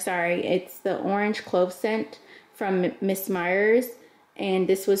freshener, sorry. It's the orange clove scent from Miss Myers. And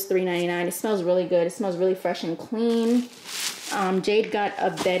this was $3.99. It smells really good. It smells really fresh and clean. Jade got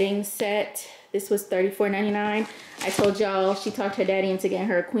a bedding set. This was $34.99. I told y'all she talked her daddy into getting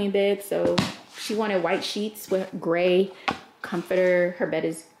her a queen bed. So she wanted white sheets with gray comforter. Her bed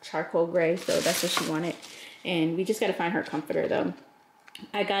is charcoal gray, so that's what she wanted. And we just got to find her comforter though.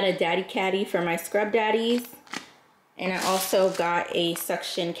 I got a daddy caddy for my scrub daddies. And I also got a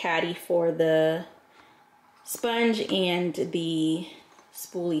suction caddy for the sponge and the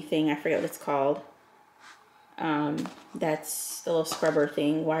spoolie thing. I forget what it's called. That's the little scrubber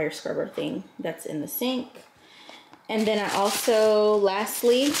thing, wire scrubber thing that's in the sink. And then I also,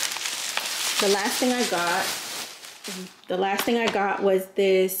 lastly, the last thing I got was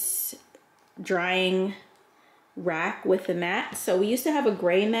this drying rack with the mat. So we used to have a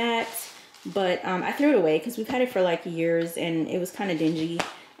gray mat, but I threw it away because we've had it for like years and it was kind of dingy.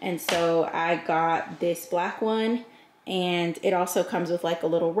 And so I got this black one, and it also comes with like a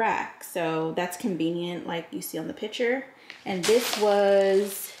little rack. So that's convenient, like you see on the picture. And this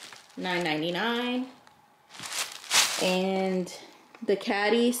was $9.99. And the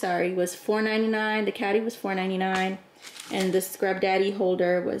caddy, sorry, was $4.99. The caddy was $4.99. And the Scrub Daddy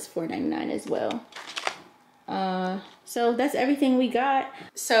holder was $4.99 as well. So that's everything we got.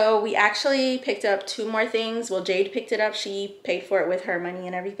 So we actually picked up 2 more things. Well, Jade picked it up. She paid for it with her money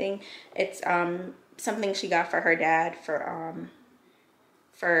and everything. It's something she got for her dad for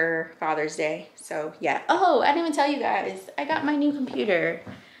Father's Day. So yeah. Oh, I didn't even tell you guys. I got my new computer.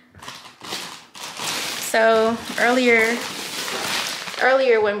 So earlier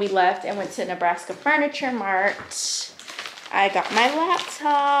when we left and went to Nebraska Furniture Mart, I got my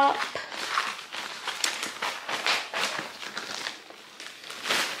laptop.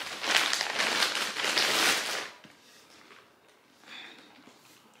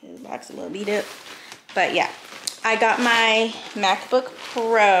 Box a little beat up, but yeah, I got my MacBook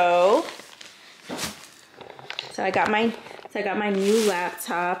Pro. So I got my new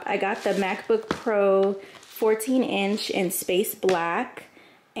laptop. I got the MacBook Pro 14-inch in space black,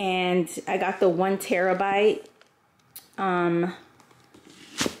 and I got the 1 terabyte.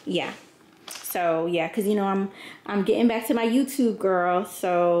 Yeah. So yeah, cause you know I'm getting back to my YouTube, girl.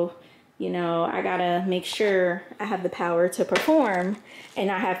 So you know, I gotta make sure I have the power to perform and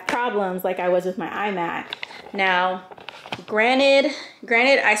not have problems like I was with my iMac. Now, granted,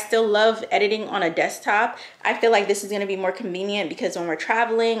 I still love editing on a desktop. I feel like this is gonna be more convenient because when we're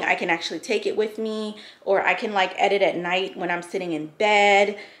traveling, I can actually take it with me, or I can like edit at night when I'm sitting in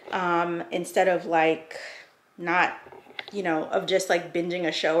bed, instead of like not, you know, of just like binging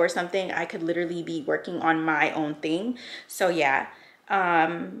a show or something. I could literally be working on my own thing. So yeah.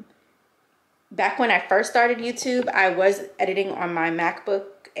 Back when I first started YouTube, I was editing on my MacBook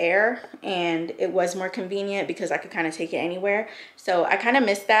Air, and it was more convenient because I could kind of take it anywhere. So I kind of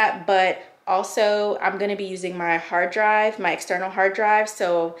missed that, but also I'm going to be using my hard drive, my external hard drive.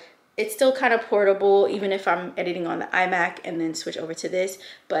 So it's still kind of portable, even if I'm editing on the iMac and then switch over to this.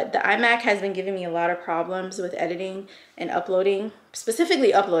 But the iMac has been giving me a lot of problems with editing and uploading,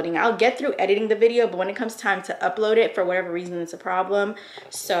 specifically uploading. I'll get through editing the video, but when it comes time to upload it, for whatever reason, it's a problem.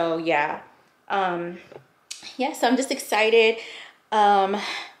 So yeah. Yeah, so I'm just excited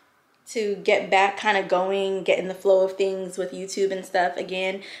to get back kind of going, get in the flow of things with YouTube and stuff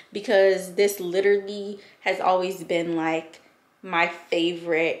again, because this literally has always been like my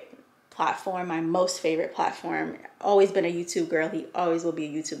favorite platform, my most favorite platform. Always been a YouTube girly, always will be a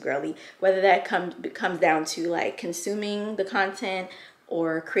YouTube girly, whether that comes down to like consuming the content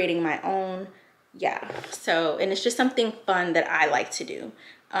or creating my own. Yeah, so, and it's just something fun that I like to do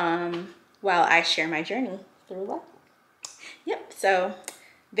while I share my journey through life. Yep, so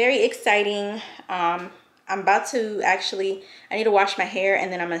very exciting. I'm about to actually, I need to wash my hair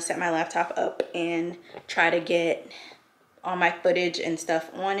and then I'm gonna set my laptop up and try to get all my footage and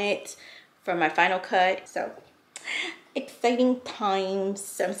stuff on it for my final cut. So exciting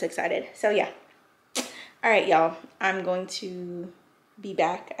times. I'm so excited. So yeah. All right, y'all, I'm going to be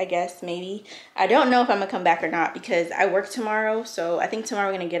back, I guess, maybe. I don't know if I'm gonna come back or not because I work tomorrow. So I think tomorrow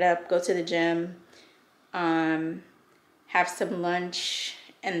we're gonna get up, go to the gym, have some lunch,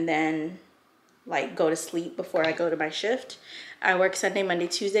 and then like go to sleep before I go to my shift. I work Sunday, Monday,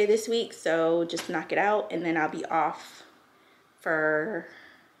 Tuesday this week, so just knock it out and then I'll be off for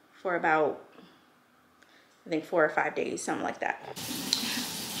about, I think 4 or 5 days, something like that.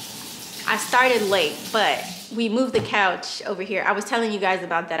 I started late, but we moved the couch over here. I was telling you guys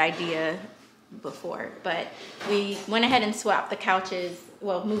about that idea before, but we went ahead and swapped the couches.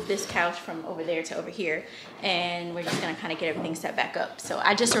 Well, moved this couch from over there to over here, and we're just gonna kind of get everything set back up. So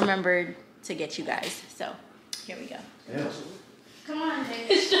I just remembered to get you guys. So here we go. Yeah. Come on, Jay.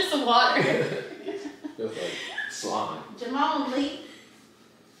 It's just water. Feels like slime. Jamal, leave.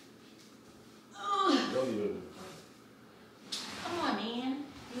 Don't even. Come on, man.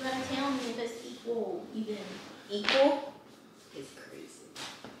 You gotta tell me if it's equal, even equal. It's crazy.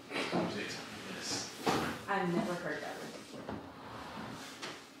 Yes. I've never heard that one before.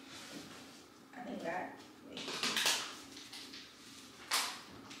 I think that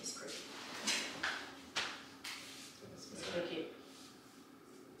is crazy. It's wicked.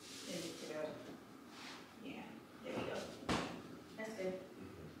 It needs to go. Yeah, there we go. That's good.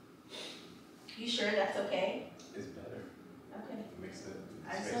 You sure that's okay? It's better. Okay. It makes it.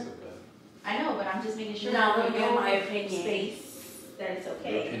 I It makes saw- it better. I know, but I'm just making sure No, that let for me get my your opinion. space that it's Your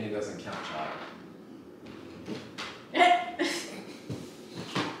okay. opinion doesn't count, child.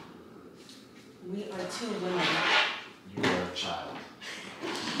 We are two women. You are a child.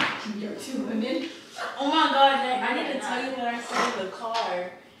 You're two women. Oh my god, Nick, I need to tell you what I saw in the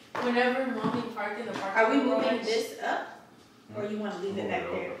car. Whenever mommy parked in the parking Are we garage- moving this up, or you want to leave it Move back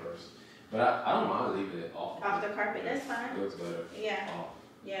over there? first. But I don't mind leaving it off. Off the carpet, that's It fine. looks better. Yeah, Off.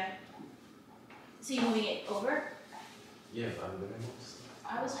 yeah. So you moving it over? Yeah, I'm doing most.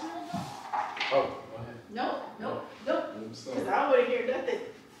 I was trying to. Oh, go ahead. Nope, nope, nope. Move stuff. Because I wouldn't hear nothing.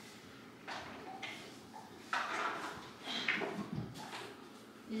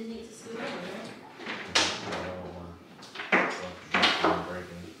 You just need to scoot over, right? I'm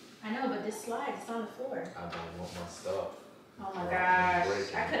breaking. I know, but this slide, it's on the floor. I don't want my stuff. Oh my I'm gosh.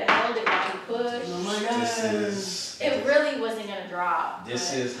 breaking. I could have held it while you pushed. Oh my This god. is. It really wasn't gonna drop. This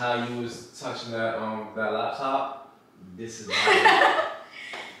but- is how you was touching that that laptop. This is how.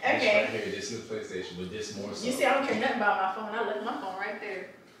 This Okay. right here. This is the PlayStation, but this more so. You see, I don't care nothing about my phone. I left my phone right there.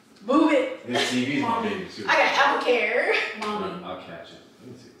 Move it. This TV's my Mommy. baby too. I got Apple Care. Mommy. I'll catch it. Let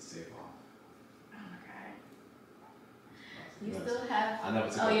me take the safe off. Oh my god. You still have. I never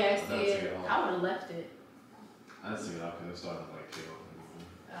took Oh it. yeah, I I never see took it. it off. I would have left it. I just took it off because it started to like kill.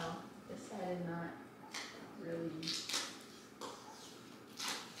 Oh, this side is not really.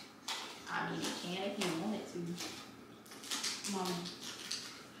 I mean, you can if you wanted to. Mommy.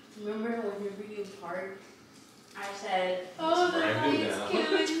 Remember whenever you parked, I said, Oh, the light's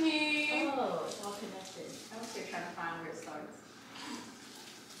killing me. Oh, it's all connected. I was here trying to find where it starts.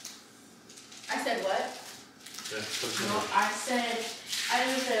 I said what? No, I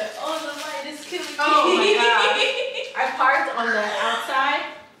just said, oh, the light is killing me. Oh my god. I parked on the outside,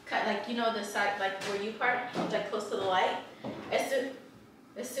 like you know the side, like where you park, like close to the light.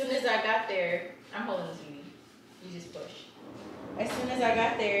 As soon as I got there, I'm holding the TV. You just push. As soon as I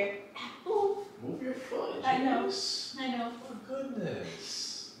got there, ooh, Move your foot. I know. Jesus. I know. For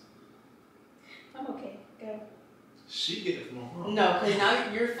goodness. I'm okay. Go. She get it from her mom. No, because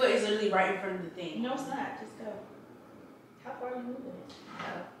now your foot is literally right in front of the thing. No, it's not. Just go. How far are you moving it? Go.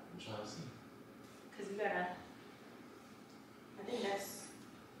 I'm trying to see. Cause you gotta. I think that's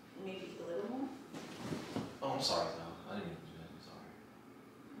maybe a little more. Oh, I'm sorry, no. I didn't mean to do that. I'm sorry.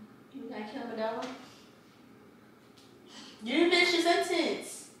 You gotta kill Medella. You didn't finish your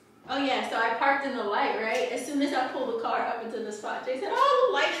sentence. Oh yeah, so I parked in the light, right? As soon as I pulled the car up into the spot, Jay said, "Oh,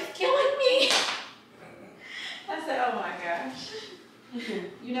 the light is killing me." I said, "Oh my gosh."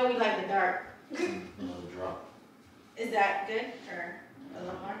 You know we like the dark. Another drop. Is that good or a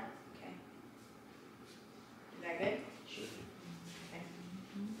little more? Okay. Is that good? Should be. Okay.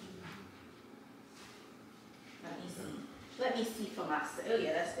 Let me see. Let me see for myself. Oh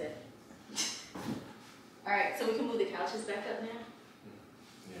yeah, that's good. All right, so we can move the couches back up now.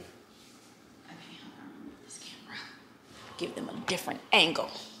 Yeah. Okay, hold on. Move this camera. Give them a different angle,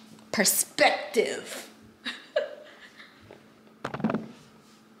 perspective.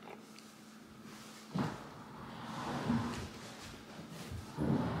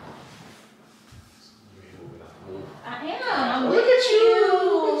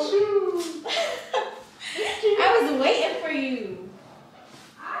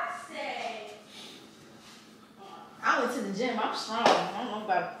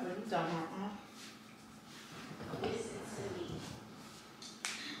 Listen to me.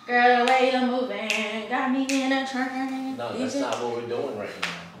 Girl, the way you're moving got me in a trance. No, that's not what we're doing right now.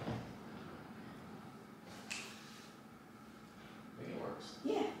 I think it works.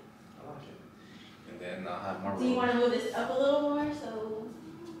 Yeah. I like it. And then I'll have more room. Do you want to move this up a little more so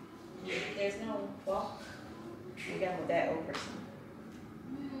Yeah. there's no walk? We gotta move that over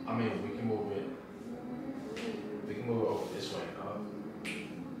some. I mean, we can move it. We can move it over this way and up.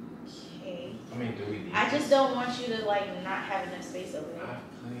 Okay. I mean, do we need I just don't want you to like not have enough space over I there. have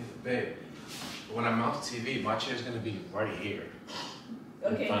plenty of, babe. When I mount the TV, my chair's gonna be right here.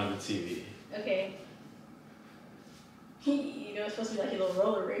 Okay. In front of the TV. Okay. You know, it's supposed to be like a little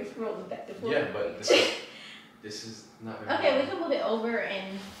roller race, rolling back and forth. Yeah, but this is not gonna Okay, we can move it over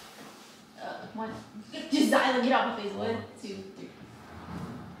and one. Just Zyla, get off my face. 1, 2, 3.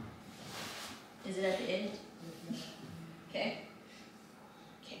 Is it at the end? Okay.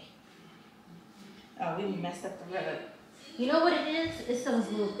 Okay. Oh, we messed up the rug. You know what it is? It's those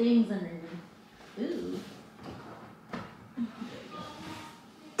little things underneath. Ooh.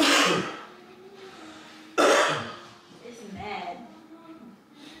 It's mad.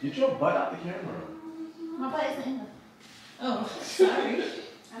 Get your butt out the camera. My butt isn't in the. Oh, sorry.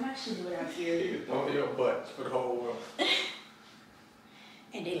 I'm actually doing it out here. You can throw your butt for the whole world.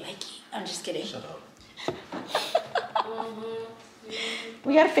 And they like it. I'm just kidding. Shut up.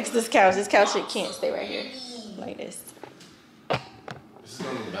 We gotta fix this couch. This couch it can't stay right here like this. This is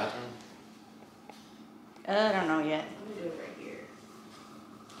going to the bathroom? I don't know yet. I'm gonna do it right here.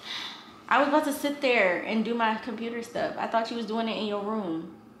 I was about to sit there and do my computer stuff. I thought you was doing it in your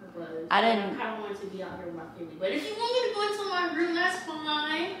room. I didn't- I kind of want to be out here with my family. But if you want me to go into my room, that's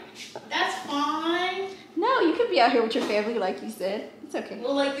fine. That's fine. No, you could be out here with your family, like you said. It's okay.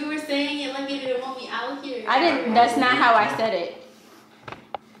 Well, like you were saying it, like you didn't want me out here. I didn't. That's not how I said it.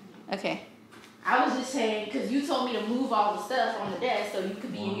 Okay. I was just saying because you told me to move all the stuff on the desk so you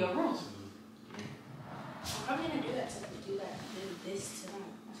could be in your room. I'm probably gonna do that. So I can do that. Do this tonight.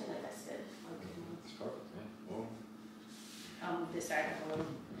 I feel like that's good. It's perfect, man. Well, I'll move this side a little.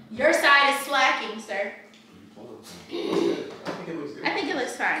 Your side is slacking, sir. I think it looks good. I think it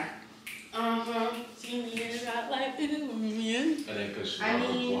looks fine. See me in that life. And then because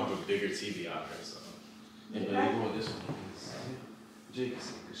we'll have a bigger TV out there, so. Yeah, but you want this one? Jake,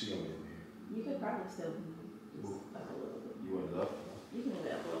 because she gonna be over here. You could probably still move this up a little bit. You want it up? You can move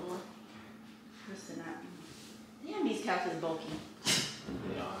it up a little more. Just to not. Damn, these couches bulky.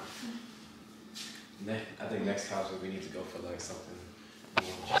 Yeah. I think next couch we need to go for like something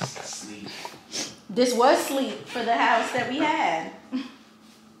more just sleep. This was sleep for the house that we had.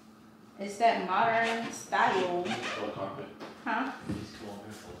 It's that modern style. For the carpet. Huh? Please come on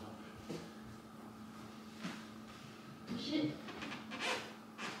here for the carpet. Shit.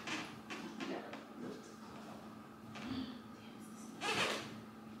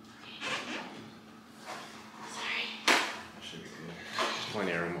 Sorry. That should be good. There's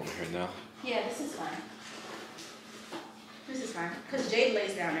plenty of room over here now. Yeah, this is fine. This is fine. Because Jade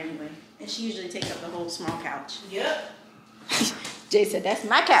lays down anyway. And she usually takes up the whole small couch. Yep. Jade said, that's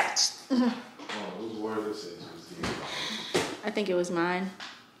my couch. Oh, whose word this is? I think it was mine.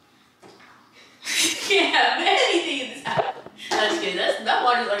 Can't have anything in this house. I'm just kidding. That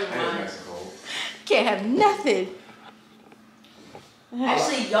water's like Hey, mine. Mexico. Can't have nothing.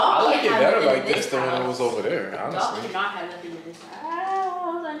 Actually, y'all I like can't it have better nothing like in this than when it house. was over there, Y'all honestly. cannot have nothing in this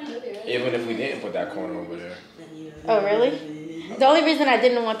house. I need to do it. Even if we didn't put that corner over there. Oh, really? The only reason I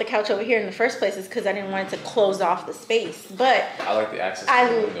didn't want the couch over here in the first place is because I didn't want it to close off the space. But I like the access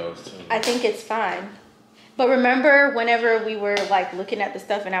to the windows too. I think it's fine. But remember whenever we were like looking at the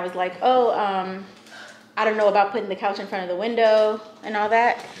stuff and I was like, oh, I don't know about putting the couch in front of the window and all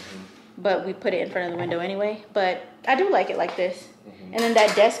that. But we put it in front of the window anyway. But I do like it like this. And then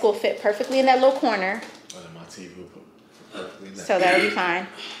that desk will fit perfectly in that little corner. And then my TV will put perfectly in that. So that would be fine.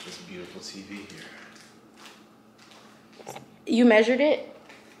 This beautiful TV here. You measured it?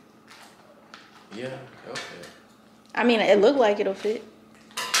 Yeah, okay. I mean, it looked like it'll fit.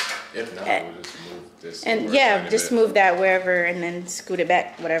 If not, we'll just move this. And over a yeah, tiny just bit. move that wherever and then scoot it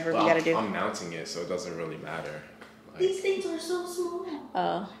back, whatever Well, we gotta do. I'm mounting it, so it doesn't really matter. Like, These things are so small.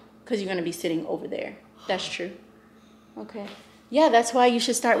 Oh, because you're gonna be sitting over there. That's true. Okay. Yeah, that's why you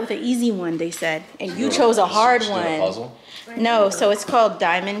should start with an easy one, they said. And you chose a hard Just do a one. puzzle? No, so it's called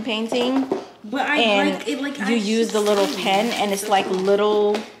diamond painting. But And you use the little pen and it's like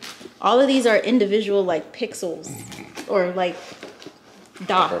little, all of these are individual like pixels or like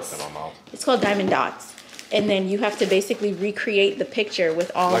dots. Perfect in my mouth. It's called diamond dots. And then you have to basically recreate the picture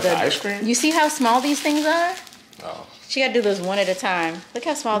with all Like the the ice cream? You see how small these things are? Oh. She got to do those one at a time. Look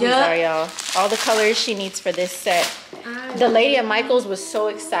how small these are, y'all. All the colors she needs for this set. The lady at Michael's was so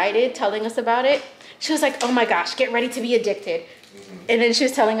excited telling us about it. She was like, oh my gosh, get ready to be addicted. And then she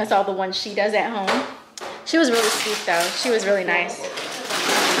was telling us all the ones she does at home. She was really sweet though. She was really nice.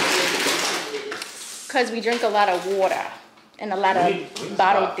 Because we drink a lot of water and a lot of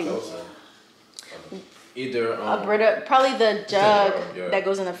bottled things. Either probably the jug that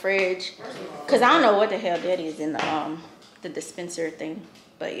goes in the fridge. Because I don't know what the hell that is in the dispenser thing.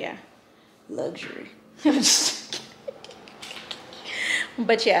 But yeah, luxury.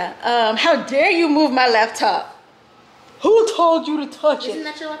 But yeah, how dare you move my laptop? Who told you to touch it? Isn't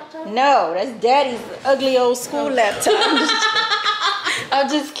that your laptop? No, that's Daddy's ugly old school laptop. I'm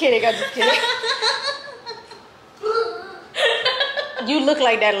just kidding. I'm just kidding. You look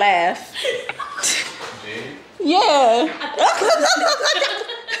like that laugh. Yeah.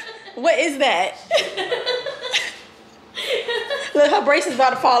 What is that? Look, her brace is about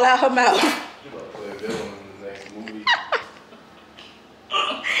to fall out her mouth.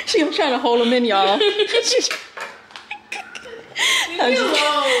 She was trying to hold them in, y'all. I'm just kidding. I'm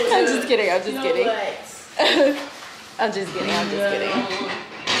just kidding. I'm just kidding. I'm just kidding.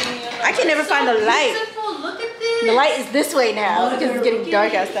 I can never find the light. Look at this. The light is this way now because it's getting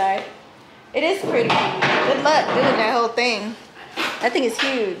dark outside. It is pretty. Good luck doing that whole thing. That thing is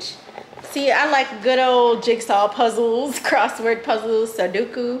huge. See, I like good old jigsaw puzzles, crossword puzzles,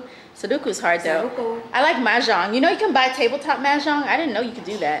 Sudoku. Sudoku's hard though. I like Mahjong. You know you can buy tabletop Mahjong? I didn't know you could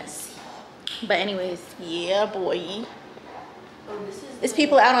do that. But anyways, yeah, boy. It's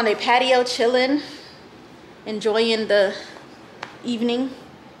people out on their patio chilling, enjoying the evening.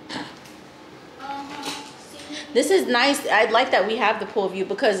 This is nice. I like that we have the pool view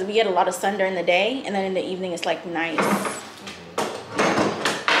because we get a lot of sun during the day and then in the evening it's like nice.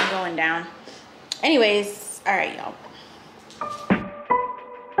 I'm going down. Anyways, all right, y'all.